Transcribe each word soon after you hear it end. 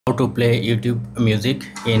How to play YouTube music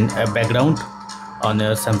in a background on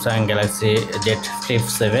a Samsung Galaxy Z Flip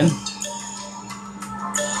 7.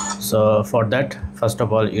 So for that, first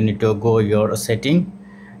of all, you need to go your setting,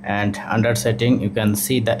 and under setting you can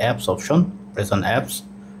see the apps option. Press on apps.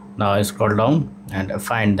 Now scroll down and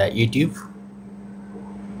find the YouTube.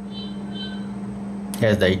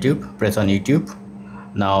 Here's the YouTube. Press on YouTube.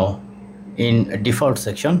 Now in default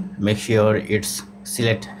section, make sure it's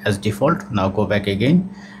select as default. Now go back again,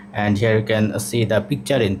 and here you can see the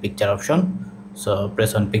picture in picture option. So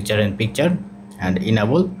press on picture in picture and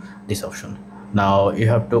enable this option. Now you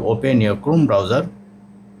have to open your Chrome browser.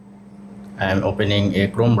 I am opening a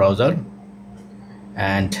Chrome browser,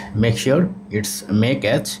 and make sure it's make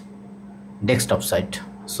as desktop site.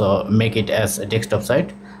 So make it as a desktop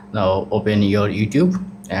site. Now open your YouTube,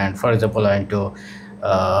 and for example I want to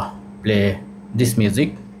play this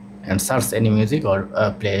music, and search any music or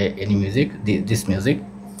play any music, this music.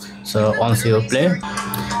 So once you play,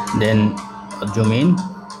 then zoom in,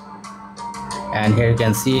 and here you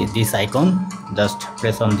can see this icon. Just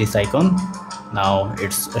press on this icon. Now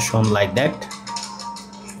it's shown like that.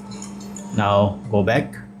 Now go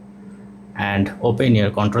back and open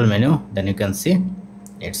your control menu, then you can see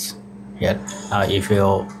it's here. Now if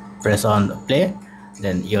you press on play,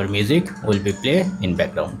 then your music will be play in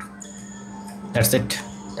background. That's it.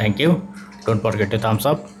 Thank you. Don't forget to thumbs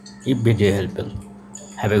up if video helpful.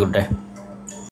 Have a good day.